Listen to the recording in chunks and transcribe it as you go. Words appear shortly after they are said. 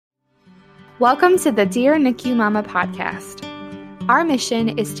Welcome to the Dear NICU Mama podcast. Our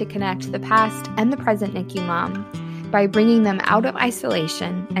mission is to connect the past and the present NICU mom by bringing them out of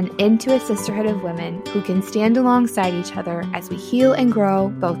isolation and into a sisterhood of women who can stand alongside each other as we heal and grow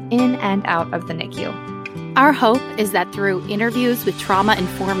both in and out of the NICU. Our hope is that through interviews with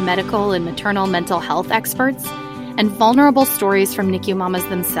trauma-informed medical and maternal mental health experts and vulnerable stories from NICU mamas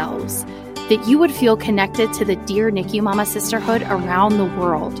themselves, that you would feel connected to the Dear NICU Mama sisterhood around the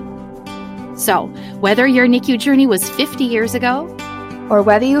world. So, whether your NICU journey was 50 years ago, or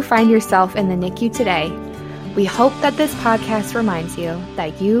whether you find yourself in the NICU today, we hope that this podcast reminds you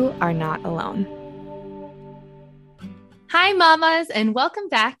that you are not alone. Hi, mamas, and welcome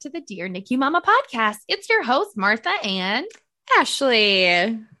back to the Dear NICU Mama podcast. It's your host, Martha and Ashley.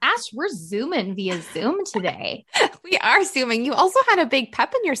 Ash, we're Zooming via Zoom today. We are Zooming. You also had a big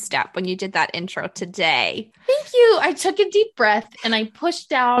pep in your step when you did that intro today. Thank you. I took a deep breath and I pushed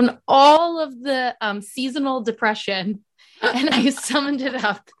down all of the seasonal depression and I summoned it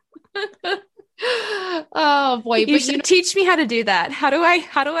up. Oh boy. You should teach me how to do that. How do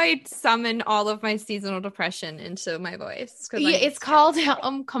I summon all of my seasonal depression into my voice? Yeah, it's called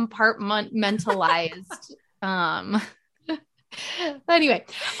compartmentalized. Anyway,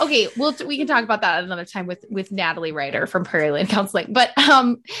 okay, we can talk about that another time with Natalie Ryder from Prairie Land Counseling. But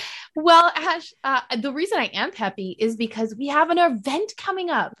well, Ash, the reason I am peppy is because we have an event coming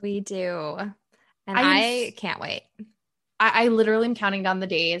up. We do, and I can't wait. I literally am counting down the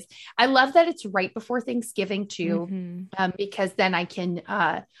days. I love that it's right before Thanksgiving too, because then I can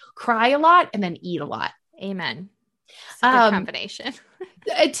cry a lot and then eat a lot. Amen. It's a good combination.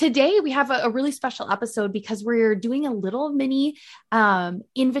 Today we have a really special episode because we're doing a little mini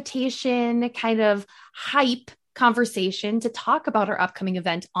invitation kind of hype conversation to talk about our upcoming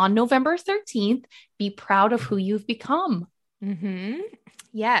event on November 13th. Be proud of who you've become. Mm-hmm.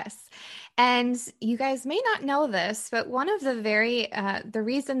 Yes. And you guys may not know this, but one of the the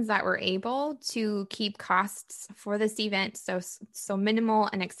reasons that we're able to keep costs for this event so minimal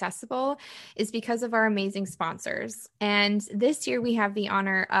and accessible is because of our amazing sponsors. And this year we have the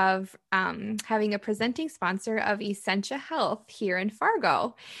honor of having a presenting sponsor of Essentia Health here in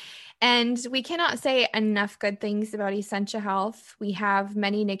Fargo. And we cannot say enough good things about Essentia Health. We have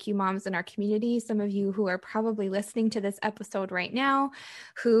many NICU moms in our community, some of you who are probably listening to this episode right now,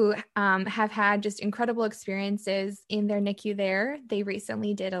 who have had just incredible experiences in their NICU there. They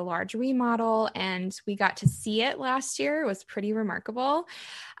recently did a large remodel and we got to see it last year. It was pretty remarkable.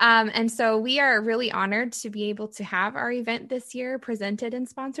 And so we are really honored to be able to have our event this year presented and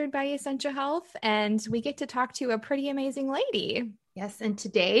sponsored by Essentia Health. And we get to talk to a pretty amazing lady. Yes. And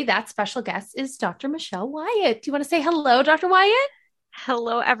today that special guest is Dr. Michelle Wyatt. Do you want to say hello, Dr. Wyatt?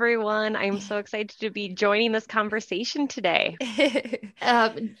 Hello, everyone. I'm so excited to be joining this conversation today.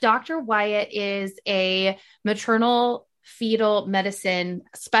 Dr. Wyatt is a maternal fetal medicine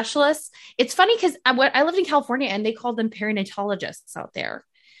specialist. It's funny because I lived in California and they called them perinatologists out there.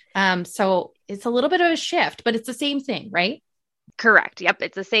 So it's a little bit of a shift, but it's the same thing, right? Correct. Yep.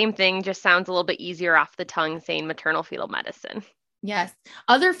 It's the same thing. Just sounds a little bit easier off the tongue saying maternal fetal medicine. Yes.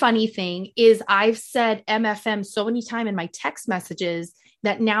 Other funny thing is I've said MFM so many times in my text messages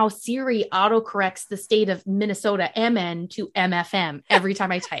that now Siri autocorrects the state of Minnesota MN to MFM every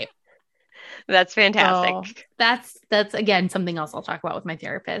time I type. That's fantastic. So that's again, something else I'll talk about with my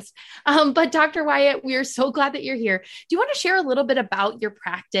therapist. But Dr. Wyatt, we are so glad that you're here. Do you want to share a little bit about your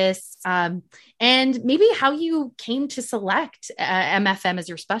practice and maybe how you came to select MFM as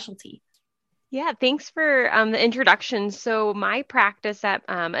your specialty? Yeah, thanks for the introduction. So my practice at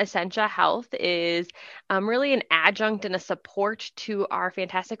Essentia Health is really an adjunct and a support to our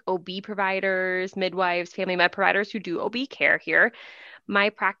fantastic OB providers, midwives, family med providers who do OB care here. My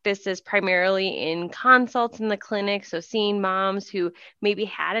practice is primarily in consults in the clinic, so seeing moms who maybe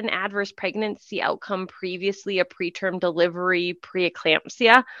had an adverse pregnancy outcome previously, a preterm delivery,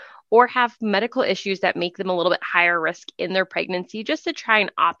 preeclampsia, or have medical issues that make them a little bit higher risk in their pregnancy, just to try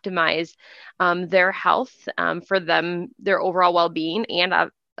and optimize their health for them, their overall well-being, and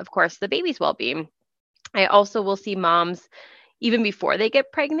of course, the baby's well-being. I also will see moms even before they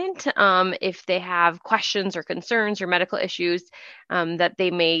get pregnant, if they have questions or concerns or medical issues that they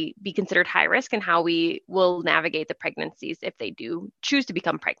may be considered high risk, and how we will navigate the pregnancies if they do choose to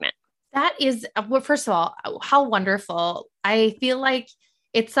become pregnant. That is, well, first of all, how wonderful. I feel like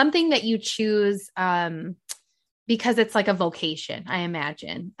it's something that you choose because it's like a vocation, I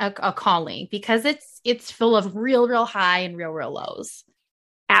imagine, a calling, because it's full of real high and real lows.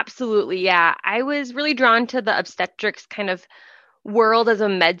 Absolutely. Yeah. I was really drawn to the obstetrics kind of world as a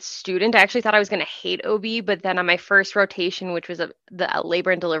med student. I actually thought I was going to hate OB, but then on my first rotation, which was the labor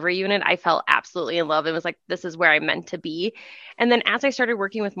and delivery unit, I fell absolutely in love. It was like, this is where I'm meant to be. And then as I started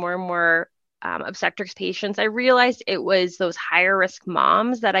working with more and more obstetrics patients, I realized it was those higher risk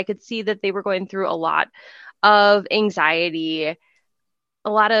moms that I could see that they were going through a lot of anxiety, a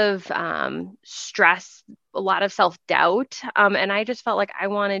lot of stress, a lot of self-doubt. And I just felt like I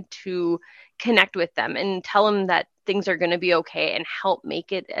wanted to connect with them and tell them that things are going to be okay and help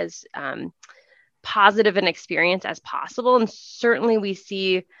make it as positive an experience as possible. And certainly we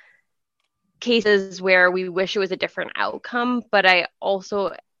see cases where we wish it was a different outcome, but I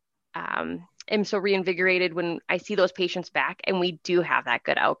also am so reinvigorated when I see those patients back and we do have that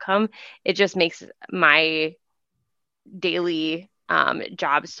good outcome. It just makes my daily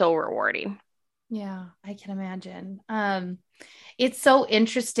job so rewarding. Yeah, I can imagine. It's so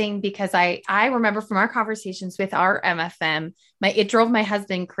interesting because I remember from our conversations with our MFM, it drove my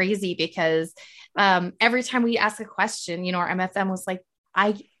husband crazy because every time we ask a question, our MFM was like,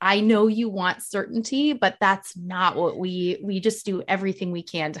 I know you want certainty, but that's not what we just do everything we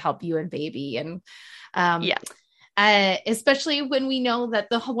can to help you and baby. And especially when we know that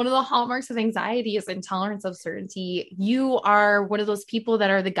one of the hallmarks of anxiety is intolerance of certainty. You are one of those people that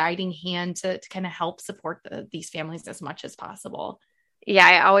are the guiding hand to kind of help support these families as much as possible. Yeah,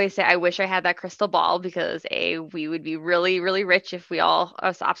 I always say I wish I had that crystal ball because we would be really, really rich if we all,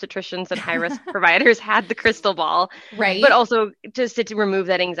 us obstetricians and high risk providers, had the crystal ball. Right. But also just to remove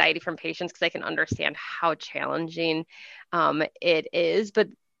that anxiety from patients because I can understand how challenging it is. But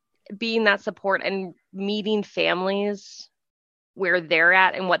being that support and meeting families where they're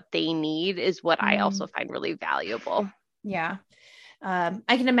at and what they need is what I also find really valuable. Yeah. I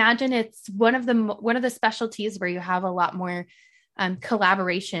can imagine it's one of the specialties where you have a lot more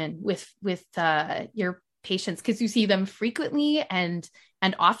collaboration with your patients because you see them frequently and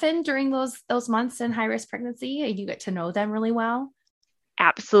often during those months in high risk pregnancy, and you get to know them really well.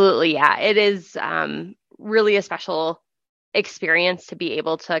 Absolutely. Yeah. It is really a special experience to be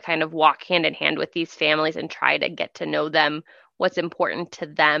able to kind of walk hand in hand with these families and try to get to know them, what's important to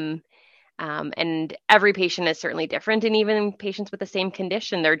them. And every patient is certainly different. And even patients with the same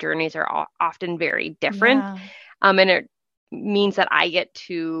condition, their journeys are often very different. Yeah. And it means that I get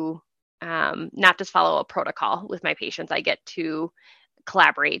to not just follow a protocol with my patients. I get to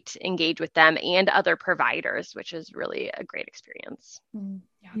collaborate, engage with them and other providers, which is really a great experience.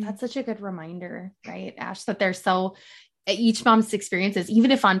 Yeah, that's such a good reminder, right, Ash, that they're so each mom's experiences,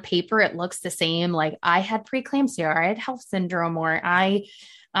 even if on paper it looks the same, like I had preeclampsia or I had HELLP syndrome or I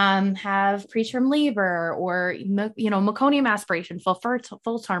have preterm labor or, meconium aspiration,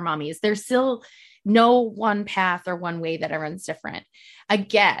 full term mommies. There's still no one path or one way that everyone's different.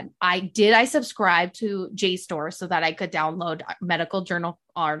 Again, I subscribe to JSTOR so that I could download medical journal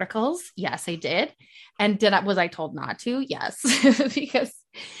articles? Yes, I did. And was I told not to? Yes,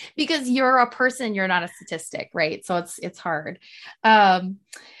 because you're a person, you're not a statistic, right? So it's hard.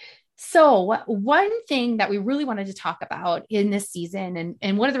 So one thing that we really wanted to talk about in this season,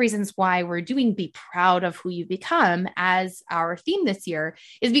 and one of the reasons why we're doing Be Proud of Who You Become as our theme this year,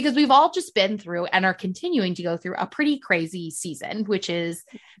 is because we've all just been through and are continuing to go through a pretty crazy season, which is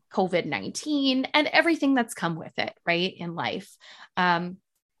COVID-19 and everything that's come with it, right, in life.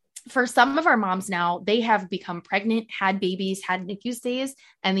 For some of our moms now, they have become pregnant, had babies, had NICU stays,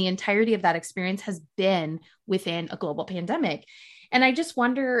 and the entirety of that experience has been within a global pandemic. And I just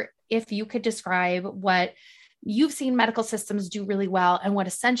wonder if you could describe what you've seen medical systems do really well and what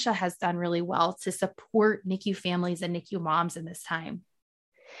Essentia has done really well to support NICU families and NICU moms in this time.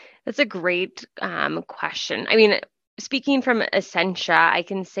 That's a great question. I mean, speaking from Essentia, I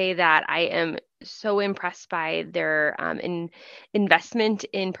can say that I am so impressed by their investment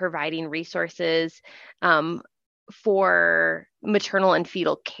in providing resources for maternal and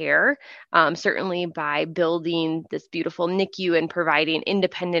fetal care, certainly by building this beautiful NICU and providing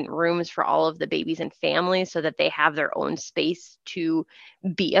independent rooms for all of the babies and families so that they have their own space to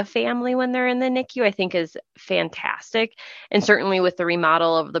be a family when they're in the NICU, I think is fantastic. And certainly with the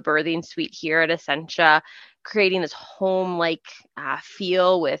remodel of the birthing suite here at Essentia, creating this home-like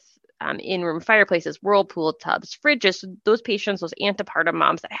feel with in-room fireplaces, whirlpool tubs, fridges. So those patients, those antepartum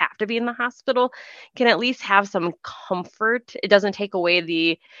moms that have to be in the hospital can at least have some comfort. It doesn't take away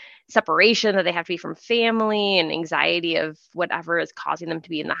the separation that they have to be from family and anxiety of whatever is causing them to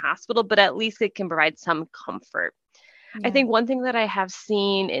be in the hospital, but at least it can provide some comfort. Yeah. I think one thing that I have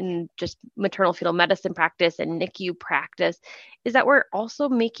seen in just maternal fetal medicine practice and NICU practice is that we're also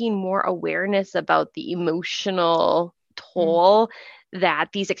making more awareness about the emotional toll that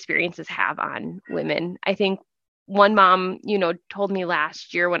these experiences have on women. I think one mom, told me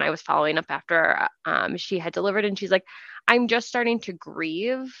last year when I was following up after she had delivered, and she's like, I'm just starting to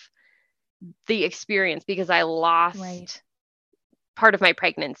grieve the experience because I lost part of my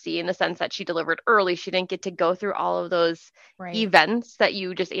pregnancy, in the sense that she delivered early. She didn't get to go through all of those events that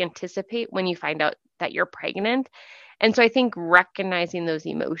you just anticipate when you find out that you're pregnant. And so I think recognizing those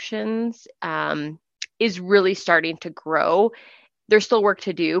emotions is really starting to grow. There's still work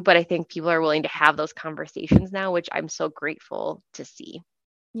to do, but I think people are willing to have those conversations now, which I'm so grateful to see.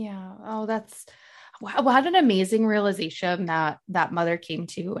 Yeah. Oh, wow, what an amazing realization that mother came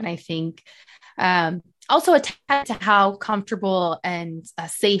to. And I think also attached to how comfortable and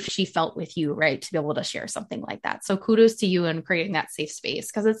safe she felt with you, right? To be able to share something like that. So kudos to you in creating that safe space,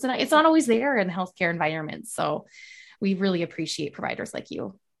 because it's not always there in healthcare environments. So we really appreciate providers like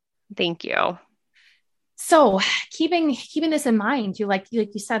you. Thank you. So keeping this in mind, like you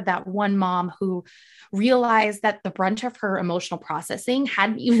said, that one mom who realized that the brunt of her emotional processing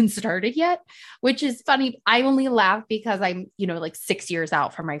hadn't even started yet, which is funny. I only laugh because I'm, like 6 years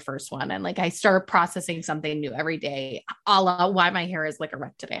out from my first one. And like, I start processing something new every day, a la why my hair is like a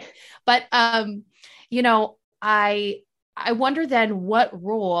wreck today. But, I wonder then what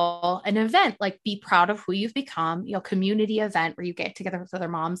role an event like Be Proud of Who You've Become, community event where you get together with other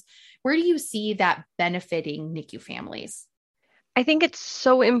moms, where do you see that benefiting NICU families? I think it's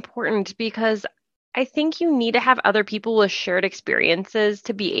so important, because I think you need to have other people with shared experiences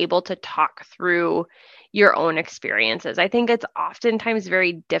to be able to talk through your own experiences. I think it's oftentimes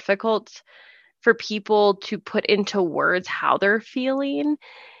very difficult for people to put into words how they're feeling,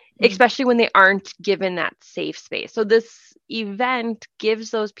 especially when they aren't given that safe space. So this event gives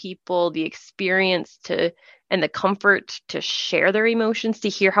those people the experience and the comfort to share their emotions, to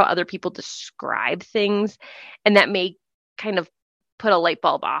hear how other people describe things. And that may kind of put a light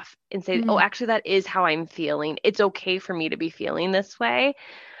bulb off and say, oh, actually, that is how I'm feeling. It's okay for me to be feeling this way.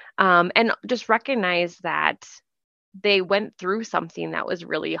 And just recognize that they went through something that was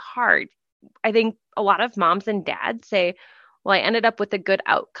really hard. I think a lot of moms and dads say, well, I ended up with a good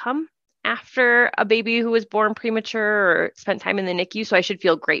outcome after a baby who was born premature or spent time in the NICU, so I should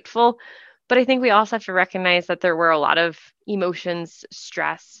feel grateful. But I think we also have to recognize that there were a lot of emotions,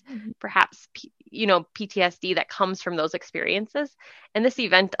 stress, perhaps, PTSD that comes from those experiences. And this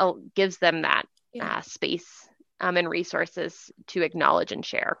event gives them that space and resources to acknowledge and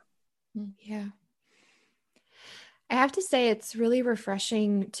share. Yeah. I have to say, it's really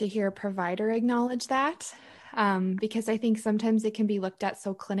refreshing to hear a provider acknowledge that. Because I think sometimes it can be looked at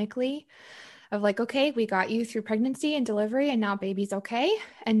so clinically of like, okay, we got you through pregnancy and delivery and now baby's okay.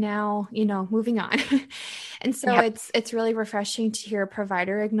 And now, moving on. And so it's really refreshing to hear a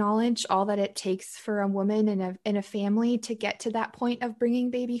provider acknowledge all that it takes for a woman in a family to get to that point of bringing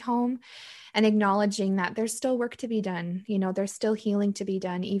baby home, and acknowledging that there's still work to be done. There's still healing to be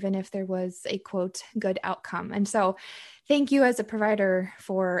done, even if there was a quote, good outcome. And so thank you as a provider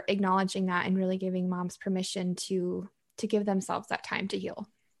for acknowledging that and really giving moms permission to give themselves that time to heal.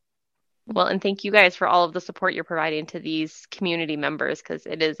 Well, and thank you guys for all of the support you're providing to these community members, because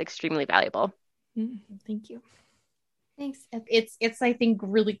it is extremely valuable. Thank you. Thanks. It's I think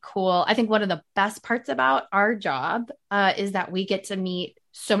really cool. I think one of the best parts about our job is that we get to meet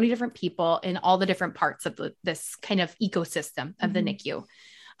so many different people in all the different parts of this kind of ecosystem of the NICU.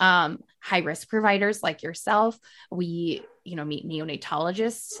 High risk providers like yourself. We, meet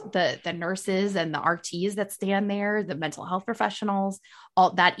neonatologists, the nurses and the RTs that stand there, the mental health professionals,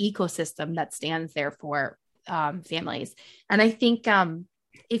 all that ecosystem that stands there for families. And I think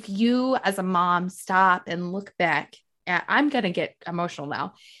if you as a mom stop and look back at, I'm going to get emotional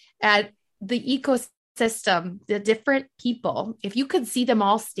now, at the ecosystem, the different people, if you could see them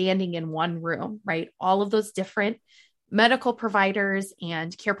all standing in one room, right? All of those different medical providers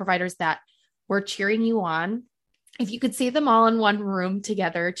and care providers that were cheering you on. If you could see them all in one room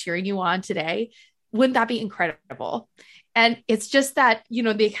together, cheering you on today, wouldn't that be incredible? And it's just that,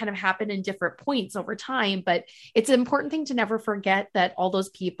 they kind of happen in different points over time, but it's an important thing to never forget that all those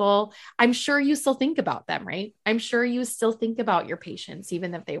people, I'm sure you still think about them, right? I'm sure you still think about your patients,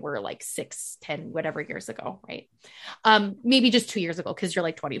 even if they were like 6, 10, whatever years ago, right? Maybe just 2 years ago, because you're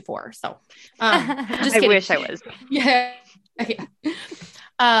like 24. So just I wish I was. Yeah.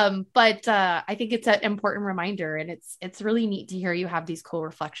 But I think it's an important reminder, and it's really neat to hear you have these cool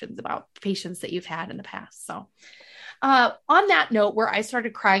reflections about patients that you've had in the past. So on that note, where I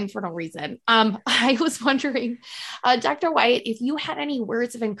started crying for no reason, I was wondering, Dr. Wyatt, if you had any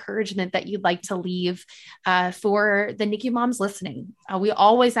words of encouragement that you'd like to leave for the NICU moms listening. We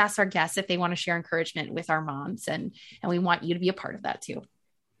always ask our guests if they want to share encouragement with our moms, and we want you to be a part of that too.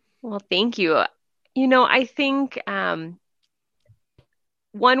 Well, thank you. I think I'm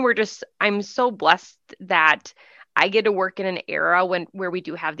so blessed that I get to work in an era where we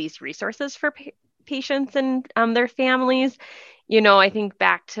do have these resources for patients and their families. I think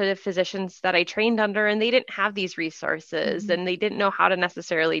back to physicians that I trained under, and they didn't have these resources and they didn't know how to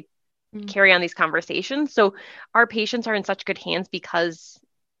necessarily carry on these conversations. So our patients are in such good hands because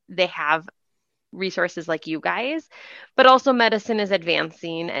they have resources like you guys, but also medicine is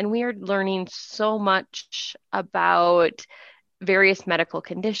advancing and we are learning so much about various medical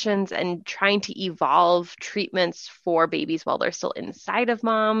conditions and trying to evolve treatments for babies while they're still inside of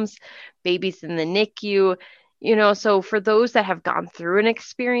moms, babies in the NICU. So for those that have gone through an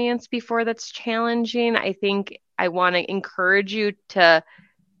experience before that's challenging, I think I want to encourage you to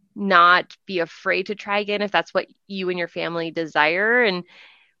not be afraid to try again if that's what you and your family desire. And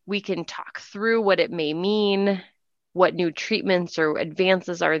we can talk through what it may mean, what new treatments or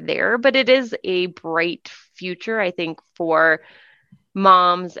advances are there. But it is a bright future, I think, for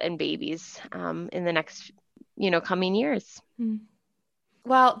moms and babies in the next, coming years.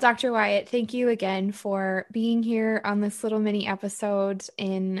 Well, Dr. Wyatt, thank you again for being here on this little mini episode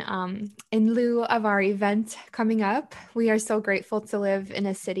in lieu of our event coming up. We are so grateful to live in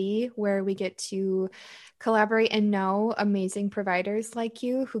a city where we get to collaborate and know amazing providers like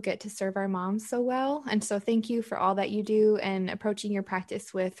you who get to serve our moms so well. And so thank you for all that you do and approaching your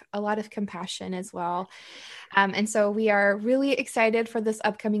practice with a lot of compassion as well. And so we are really excited for this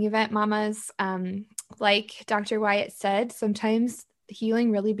upcoming event, mamas. Like Dr. Wyatt said, sometimes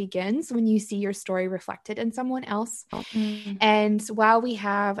healing really begins when you see your story reflected in someone else. And while we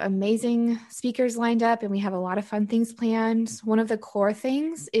have amazing speakers lined up and we have a lot of fun things planned, one of the core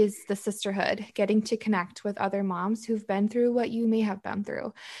things is the sisterhood, getting to connect with other moms who've been through what you may have been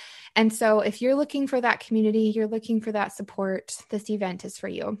through. And so if you're looking for that community, you're looking for that support, this event is for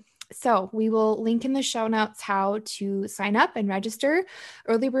you. So we will link in the show notes how to sign up and register.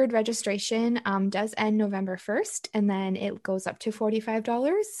 Early bird registration does end November 1st, and then it goes up to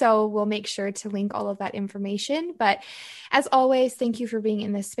 $45. So we'll make sure to link all of that information. But as always, thank you for being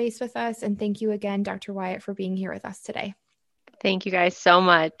in this space with us. And thank you again, Dr. Wyatt, for being here with us today. Thank you guys so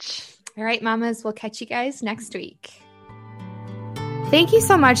much. All right, mamas, we'll catch you guys next week. Thank you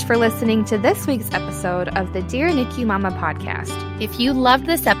so much for listening to this week's episode of the Dear NICU Mama podcast. If you loved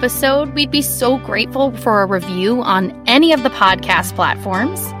this episode, we'd be so grateful for a review on any of the podcast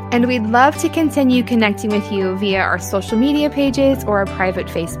platforms. And we'd love to continue connecting with you via our social media pages or a private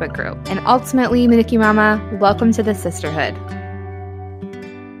Facebook group. And ultimately, NICU Mama, welcome to the sisterhood.